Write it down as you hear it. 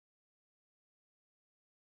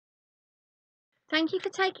Thank you for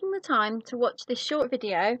taking the time to watch this short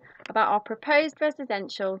video about our proposed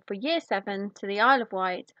residential for Year 7 to the Isle of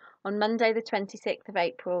Wight on Monday the 26th of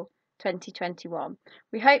April 2021.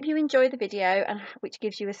 We hope you enjoy the video, which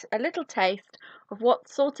gives you a little taste of what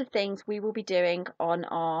sort of things we will be doing on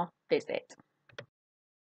our visit.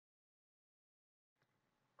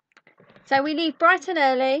 So we leave Brighton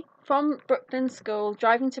early from Brooklyn School,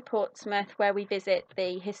 driving to Portsmouth, where we visit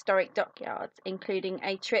the historic dockyards, including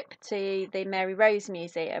a trip to the Mary Rose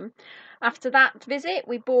Museum. After that visit,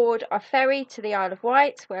 we board our ferry to the Isle of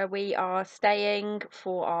Wight, where we are staying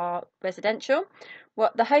for our residential.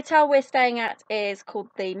 The hotel we're staying at is called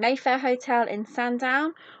the Mayfair Hotel in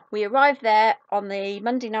Sandown. We arrive there on the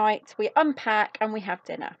Monday night, we unpack and we have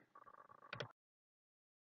dinner.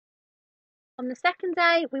 On the second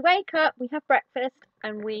day, we wake up, we have breakfast,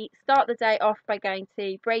 and we start the day off by going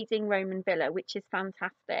to Brading Roman Villa, which is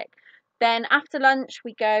fantastic. Then after lunch,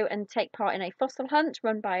 we go and take part in a fossil hunt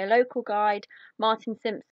run by a local guide, Martin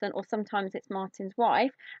Simpson, or sometimes it's Martin's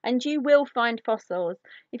wife, and you will find fossils.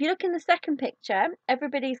 If you look in the second picture,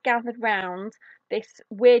 everybody's gathered round this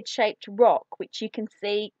weird shaped rock, which you can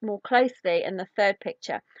see more closely in the third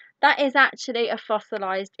picture. That is actually a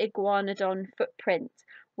fossilised iguanodon footprint,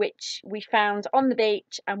 which we found on the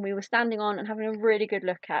beach and we were standing on and having a really good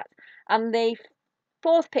look at. And the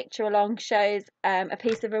fourth picture along shows a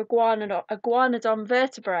piece of iguanodon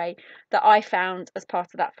vertebrae that I found as part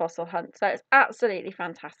of that fossil hunt. So it's absolutely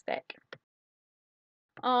fantastic.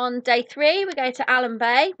 On day 3, we go to Allen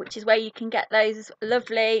Bay, which is where you can get those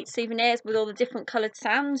lovely souvenirs with all the different coloured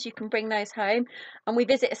sands. You can bring those home. And we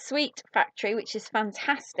visit a sweet factory, which is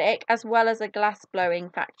fantastic, as well as a glass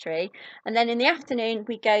blowing factory. And then in the afternoon,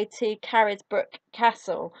 we go to Carisbrooke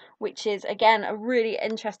Castle, which is, again, a really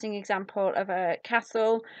interesting example of a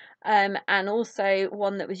castle, and also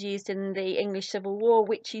one that was used in the English Civil War,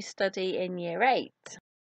 which you study in Year 8.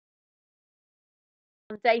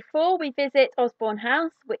 On day 4, we visit Osborne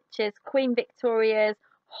House, which is Queen Victoria's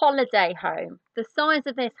holiday home. The size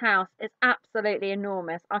of this house is absolutely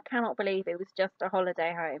enormous. I cannot believe it was just a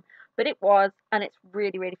holiday home, but it was, and it's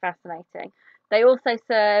really, really fascinating. They also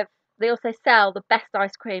sell the best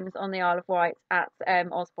ice creams on the Isle of Wight at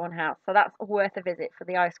Osborne House, so that's worth a visit for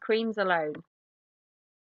the ice creams alone.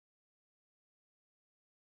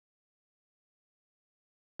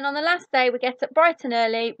 And on the last day, we get up bright and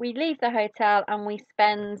early, we leave the hotel and we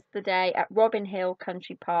spend the day at Robin Hill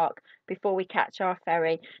Country Park before we catch our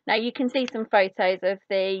ferry. Now you can see some photos of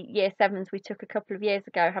the Year 7s we took a couple of years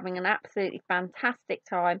ago, having an absolutely fantastic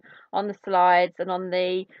time on the slides and on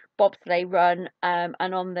the bobsleigh run and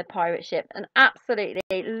on the pirate ship. An absolutely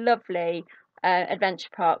lovely adventure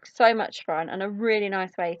park, so much fun and a really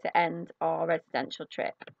nice way to end our residential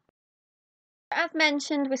trip. As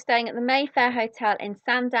mentioned, we're staying at the Mayfair Hotel in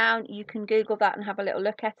Sandown. You can Google that and have a little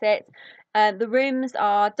look at it. The rooms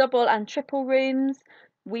are double and triple rooms.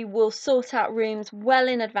 We will sort out rooms well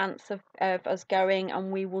in advance of us going,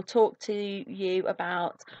 and we will talk to you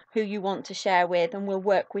about who you want to share with, and we'll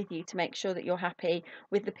work with you to make sure that you're happy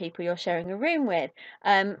with the people you're sharing a room with.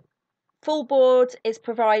 Full board is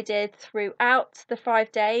provided throughout the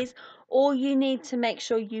 5 days. All you need to make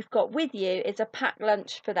sure you've got with you is a packed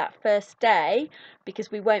lunch for that first day,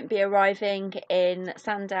 because we won't be arriving in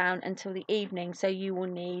Sandown until the evening. So you will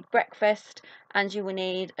need breakfast and you will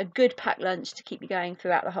need a good packed lunch to keep you going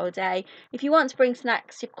throughout the whole day. If you want to bring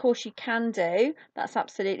snacks, of course you can do. That's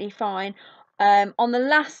absolutely fine. On the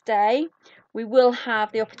last day, we will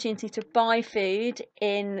have the opportunity to buy food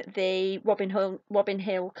in the Robin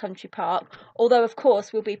Hill Country Park, although of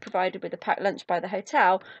course we'll be provided with a packed lunch by the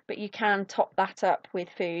hotel, but you can top that up with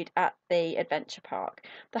food at the adventure park.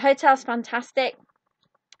 The hotel's fantastic.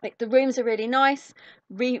 The rooms are really nice,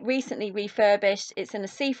 recently refurbished. It's in a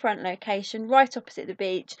seafront location right opposite the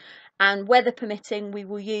beach, and weather permitting we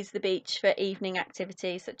will use the beach for evening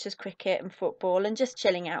activities such as cricket and football and just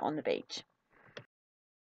chilling out on the beach.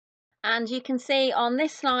 And you can see on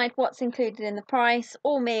this slide what's included in the price: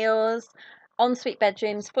 all meals, ensuite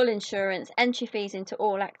bedrooms, full insurance, entry fees into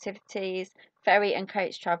all activities, ferry and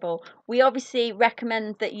coach travel. We obviously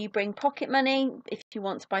recommend that you bring pocket money if you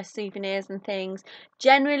want to buy souvenirs and things.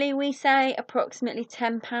 Generally we say approximately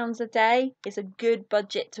 £10 a day is a good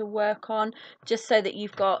budget to work on, just so that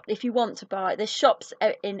you've got, if you want to buy, there's shops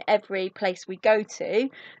in every place we go to,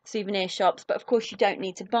 souvenir shops, but of course you don't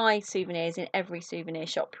need to buy souvenirs in every souvenir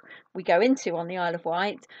shop we go into on the Isle of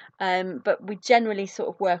Wight, but we generally sort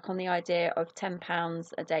of work on the idea of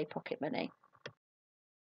 £10 a day pocket money.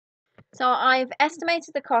 So I've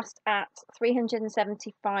estimated the cost at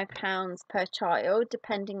 £375 per child,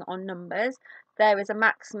 depending on numbers. there is a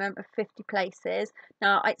maximum of 50 places.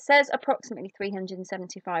 Now it says approximately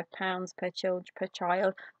 £375 per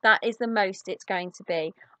child. That is the most it's going to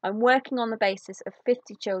be. I'm working on the basis of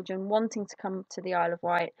 50 children wanting to come to the Isle of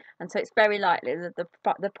Wight, and so it's very likely that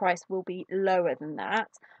the price will be lower than that,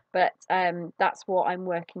 but that's what I'm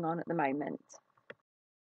working on at the moment.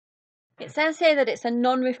 It says here that it's a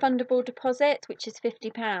non-refundable deposit, which is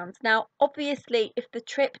 £50. Now, obviously, if the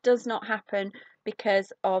trip does not happen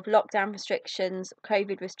because of lockdown restrictions,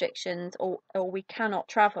 COVID restrictions, or we cannot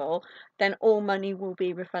travel, then all money will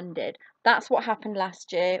be refunded. That's what happened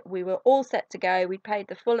last year. We were all set to go. We paid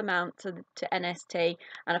the full amount to NST,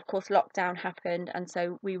 and of course, lockdown happened, and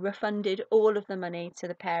so we refunded all of the money to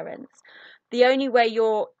the parents. The only way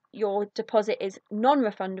your deposit is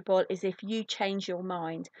non-refundable is if you change your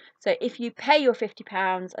mind. So if you pay your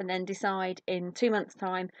 £50 and then decide in 2 months'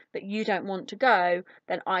 time that you don't want to go,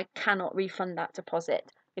 then I cannot refund that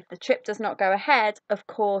deposit. If the trip does not go ahead, of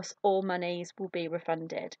course, all monies will be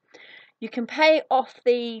refunded. You can pay off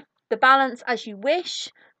the balance as you wish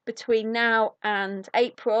between now and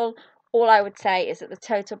April. All I would say is that the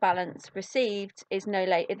total balance received is no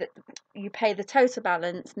later, that you pay the total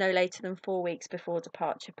balance no later than 4 weeks before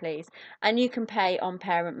departure, please. And you can pay on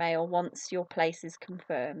parent mail once your place is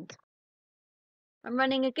confirmed. I'm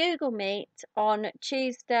running a Google Meet on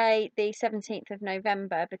Tuesday, the 17th of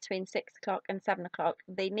November between 6 o'clock and 7 o'clock.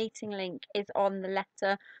 The meeting link is on the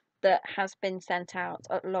letter that has been sent out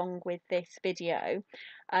along with this video.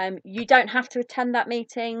 You don't have to attend that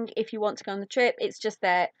meeting if you want to go on the trip. It's just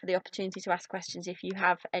there for the opportunity to ask questions if you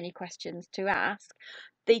have any questions to ask.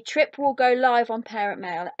 The trip will go live on Parent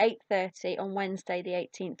Mail at 8:30 on Wednesday, the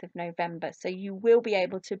 18th of November. So you will be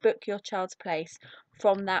able to book your child's place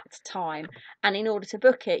from that time. And in order to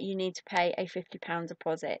book it, you need to pay a £50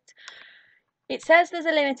 deposit. It says there's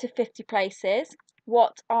a limit of 50 places.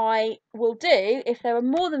 What I will do, if there are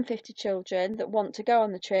more than 50 children that want to go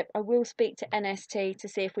on the trip, I will speak to NST to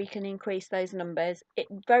see if we can increase those numbers. It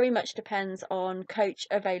very much depends on coach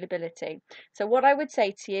availability. So what I would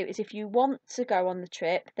say to you is, if you want to go on the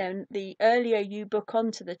trip, then the earlier you book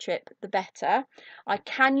onto the trip, the better. I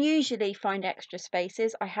can usually find extra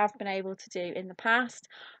spaces. I have been able to do in the past,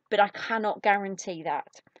 but I cannot guarantee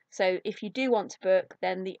that. So if you do want to book,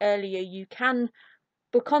 then the earlier you can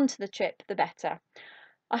book onto the trip, the better.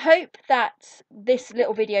 I hope that this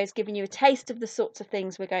little video has given you a taste of the sorts of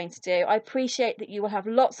things we're going to do. I appreciate that you will have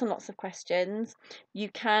lots and lots of questions. You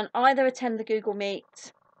can either attend the Google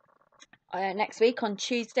Meet next week on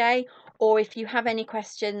Tuesday, or if you have any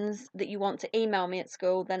questions that you want to email me at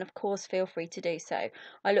school, then of course feel free to do so.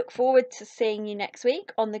 I look forward to seeing you next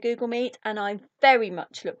week on the Google Meet, and I very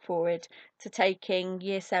much look forward to taking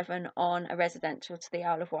Year 7 on a residential to the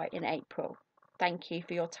Isle of Wight in April. Thank you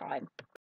for your time.